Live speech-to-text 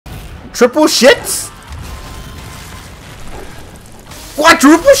Triple shits?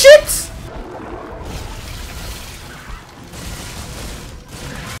 Quadruple shits?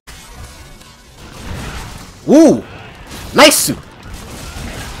 Ooh! Nice suit!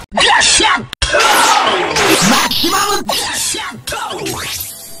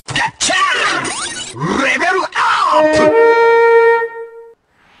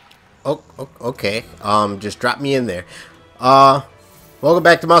 Oh, okay. Just drop me in there. Welcome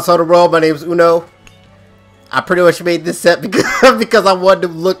back to my Soda World. My name is Uno. I pretty much made this set because I wanted to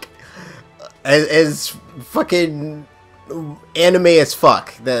look as fucking anime as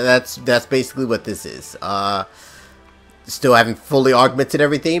fuck. That's basically what this is. Still haven't fully augmented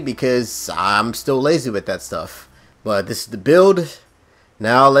everything because I'm still lazy with that stuff. But this is the build.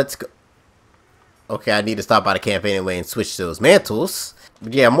 Now let's go. Okay, I need to stop by the camp anyway and switch those mantles.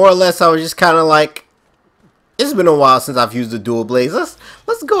 But yeah, more or less I was just kind of like, it's been a while since I've used the dual blades.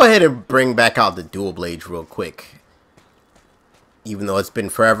 Let's go ahead and bring back out the dual blades real quick. Even though it's been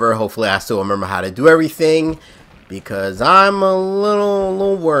forever, hopefully I still remember how to do everything, because I'm a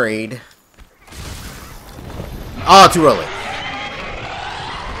little worried. Oh, too early.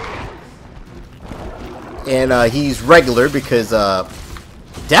 And he's regular because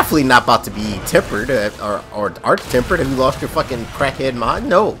definitely not about to be tempered or arch tempered. Have you lost your fucking crackhead mod?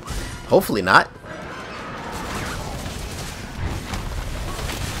 No, hopefully not.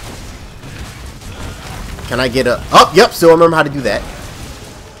 Can I get a... Oh, yep, still remember how to do that.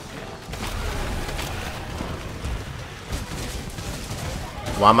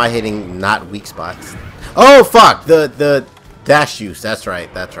 Why am I hitting not weak spots? Oh, fuck! The dash use. That's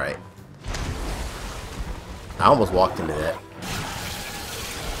right, that's right. I almost walked into that.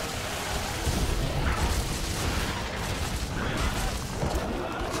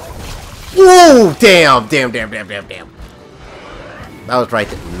 Whoa! Damn! That was right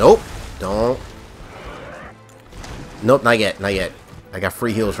there. Nope. Don't. Nope, not yet, not yet. I got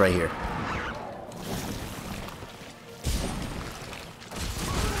free heals right here.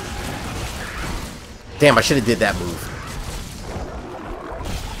 Damn, I should have did that move.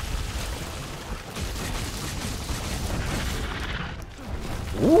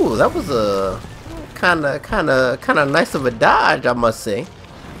 Ooh, that was a kind of nice of a dodge, I must say.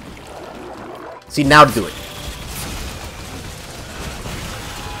 See, now to do it.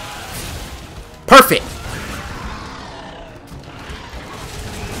 Perfect.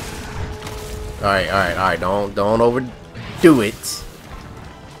 All right. Don't overdo it.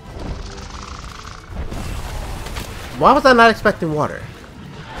 Why was I not expecting water?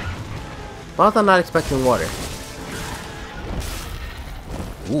 Why was I not expecting water?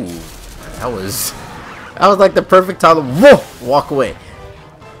 Ooh, that was like the perfect time to whoa, walk away.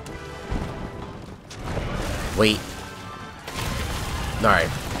 Wait. All right.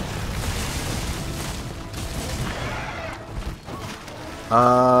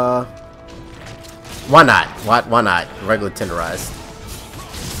 Why not? Why not? Regular tenderized.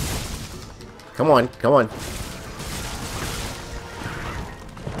 Come on, come on.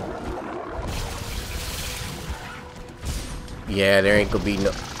 Yeah, there ain't gonna be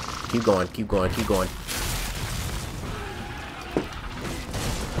no... Keep going, keep going, keep going.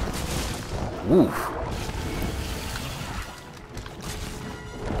 Ooh.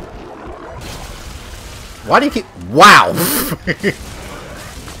 Why do you keep... Wow!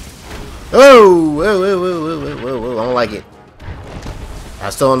 Oh! Whoa, I don't like it. I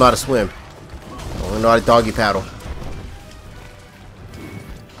still don't know how to swim. I only know how to doggy paddle.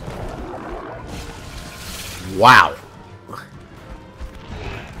 Wow.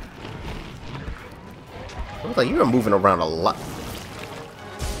 Looks like you're moving around a lot.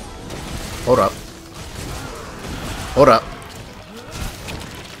 Hold up. Hold up.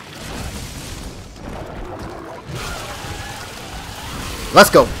 Let's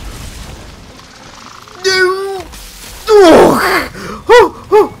go.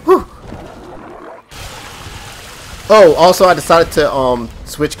 Oh, also I decided to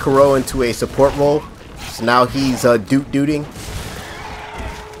switch Kuro into a support role. So now he's dooting.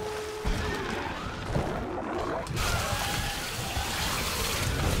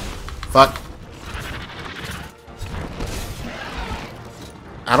 Fuck.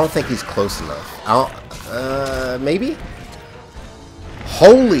 I don't think he's close enough. I don't, maybe?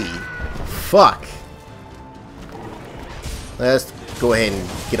 Holy fuck. Let's go ahead and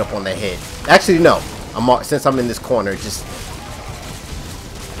get up on that head. Actually, no. Since I'm in this corner, just...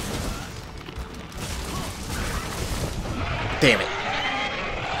 Damn it.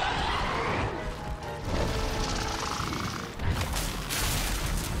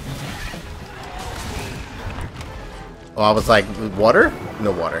 Oh, I was like, water?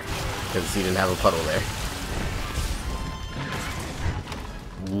 No water. because he didn't have a puddle there.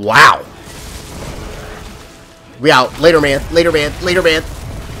 Wow. We out. Later, man. Later, man. Later, man.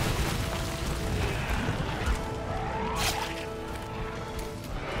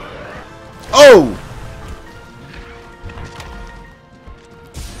 Oh!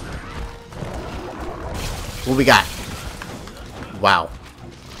 What we got? Wow.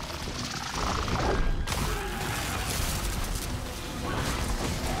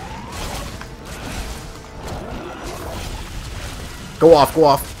 Go off, go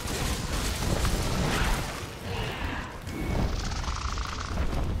off.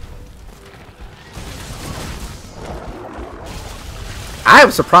 I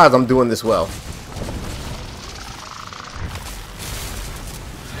am surprised I'm doing this well.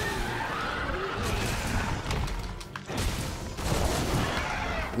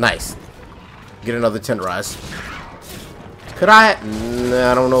 Nice. Get another tenderize. Could I?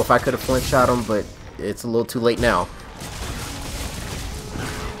 Nah, I don't know if I could have flinch shot him, but it's a little too late now.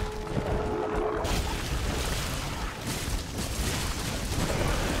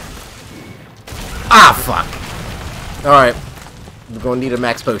 Ah, fuck. Alright. We're gonna need a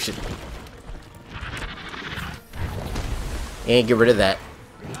max potion. And get rid of that.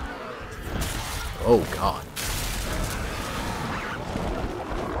 Oh, God.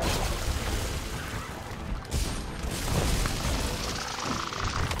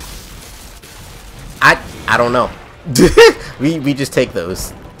 I don't know. we just take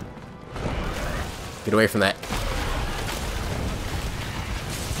those. Get away from that.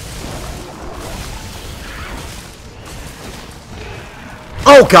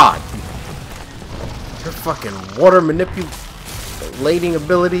 Oh God! Your fucking water manipulating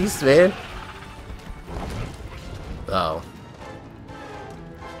abilities, man. Oh.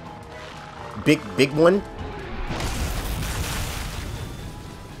 Big one?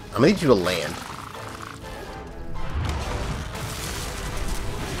 I'm gonna need you to land.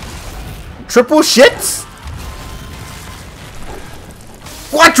 Triple shits?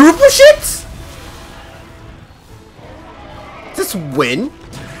 Quadruple shits? This win?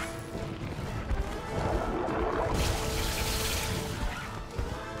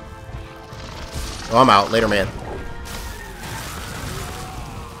 Oh, I'm out. Later, man.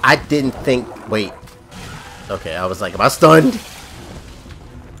 I didn't think... Wait. Okay, I was like, am I stunned?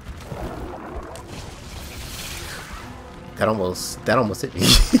 That almost hit me.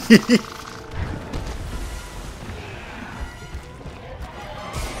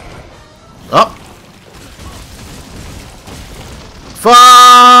 Oh!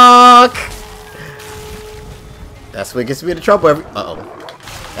 Fuck! That's what gets me into trouble every... Uh-oh.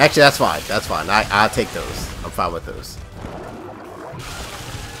 Actually, that's fine. That's fine. I'll take those. I'm fine with those.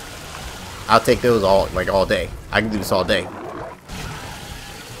 I'll take those all day. I can do this all day.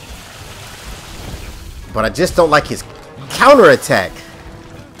 But I just don't like his counterattack.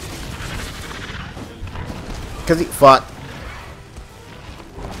 Because he... Fuck.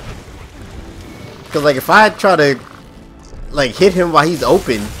 Because, like, if I try to, like, hit him while he's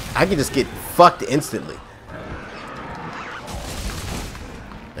open, I can just get fucked instantly.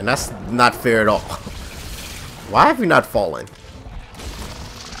 And that's not fair at all. Why have we not fallen?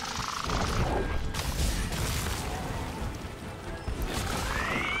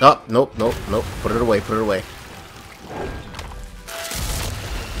 Oh, nope, nope, nope. Put it away, put it away.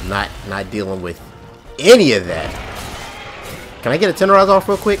 Not dealing with any of that. Can I get a tenderize off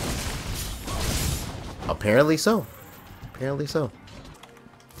real quick? Apparently so. Apparently so.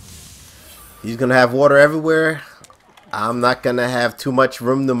 He's gonna have water everywhere. I'm not gonna have too much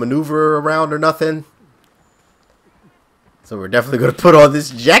room to maneuver around or nothing. So we're definitely gonna put on this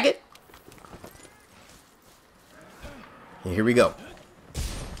jacket. And here we go.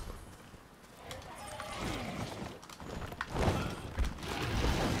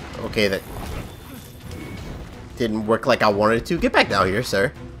 Okay, that didn't work like I wanted it to. Get back down here,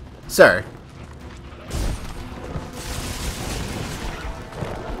 sir. Sir.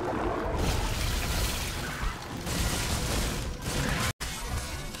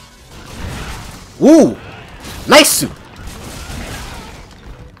 Woo! Nice suit!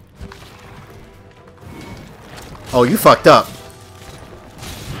 Oh, you fucked up.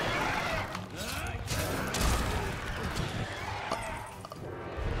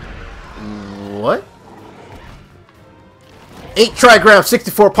 What? 8 trigrams,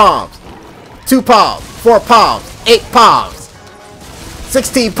 64 palms. 2 palms, 4 palms, 8 palms.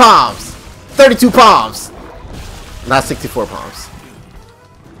 16 palms. 32 palms. Not 64 palms.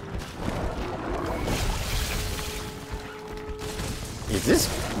 Is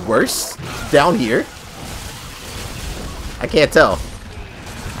this worse down here? I can't tell.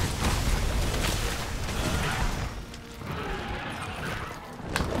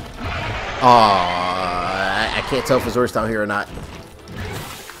 I can't tell if it's worse down here or not.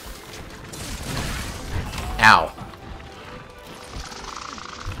 Ow.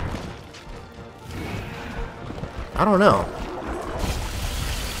 I don't know.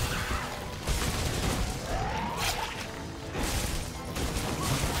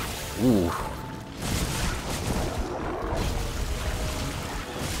 Ooh.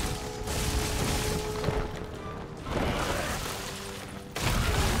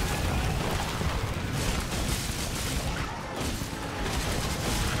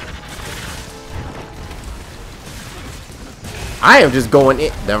 I am just going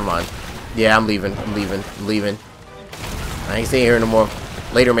in. Never mind. Yeah, I'm leaving. I'm leaving. I'm leaving. I ain't staying here no more.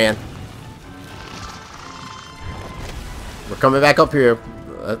 Later, man. We're coming back up here.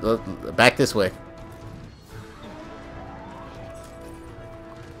 Back this way.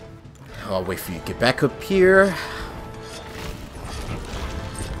 I'll wait for you to get back up here.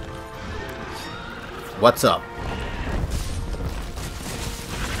 What's up?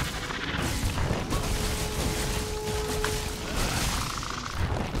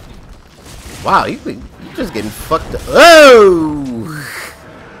 Wow, you're just getting fucked up. Oh!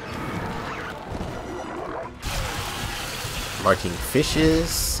 Marking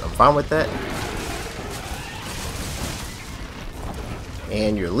fishes. I'm fine with that.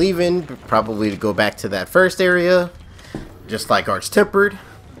 And you're leaving, probably to go back to that first area. Just like Arch Tempered.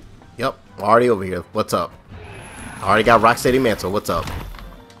 Yep, already over here. What's up? I already got Rocksteady Mantle. What's up?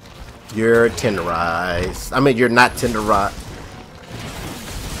 You're tenderized. I mean, you're not tenderized.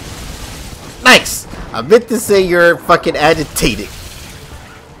 Nice! I meant to say you're fucking agitated.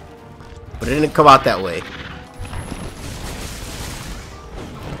 But it didn't come out that way.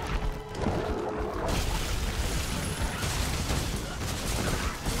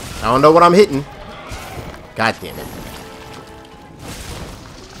 I don't know what I'm hitting. God damn it.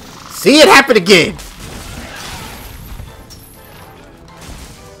 See it happen again!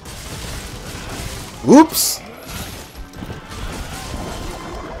 Oops!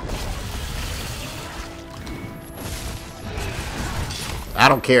 I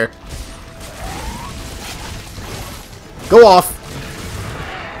don't care. Go off.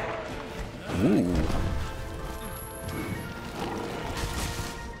 Ooh.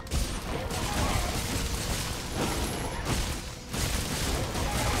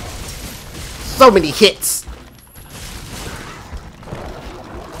 So many hits.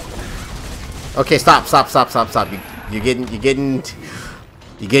 Okay, stop. You're getting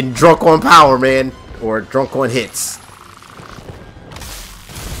drunk on power, man, or drunk on hits.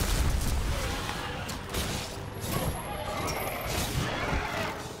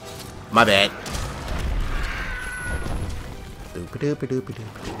 My bad.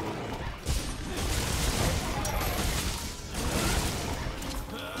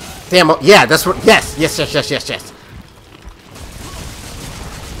 Damn, yeah, that's what. Yes.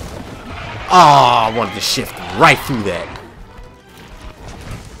 Oh, I wanted to shift right through that.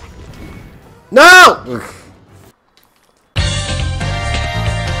 No!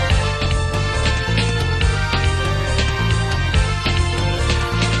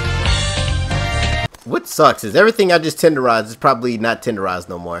 What sucks is everything I just tenderized is probably not tenderized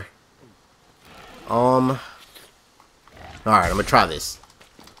no more. Alright, I'm gonna try this.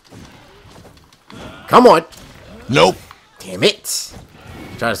 Come on! Nope. Damn it!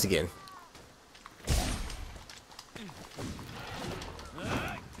 Try this again.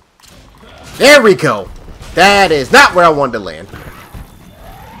 There we go! That is not where I wanted to land.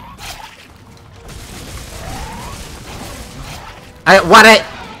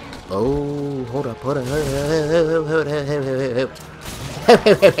 Oh, hold up.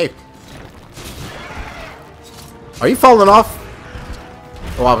 Are you falling off?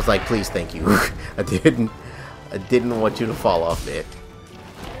 Oh, I was like, please, thank you. I didn't want you to fall off there.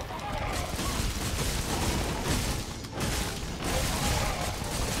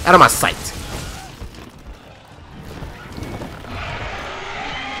 Out of my sight.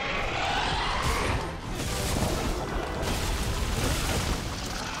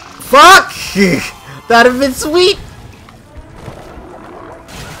 Fuck! That'd have been sweet!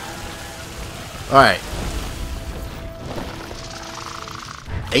 Alright.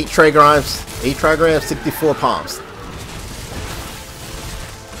 8 trigrams, 64 palms.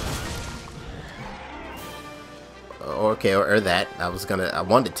 Okay, or that. I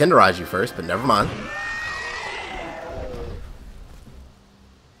wanted to tenderize you first, but never mind.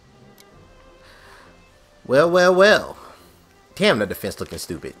 Well. Damn, that defense looking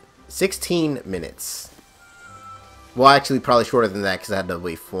stupid. 16 minutes. Well, actually, probably shorter than that because I had to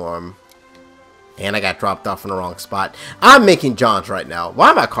wait for him. And I got dropped off in the wrong spot. I'm making Johns right now.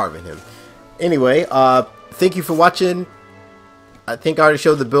 Why am I carving him? Anyway, thank you for watching. I think I already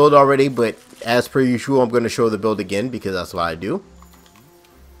showed the build already, but as per usual, I'm going to show the build again because that's what I do.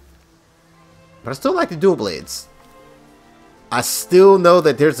 But I still like the dual blades. I still know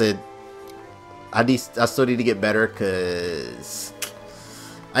that there's a... I still need to get better because...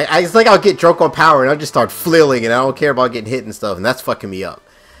 it's like I'll get drunk on power and I'll just start flailing and I don't care about getting hit and stuff, and that's fucking me up.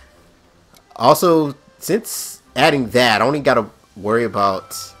 Also, since adding that, I only got to worry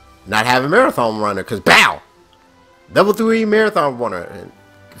about not having marathon runner because BOW! Level 3 marathon runner. And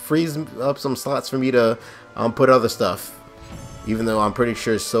frees up some slots for me to put other stuff. Even though I'm pretty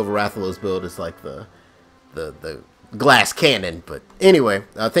sure Silver Rath's build is like the glass cannon. But anyway,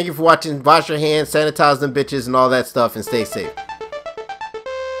 thank you for watching. Wash your hands, sanitize them bitches and all that stuff, and stay safe.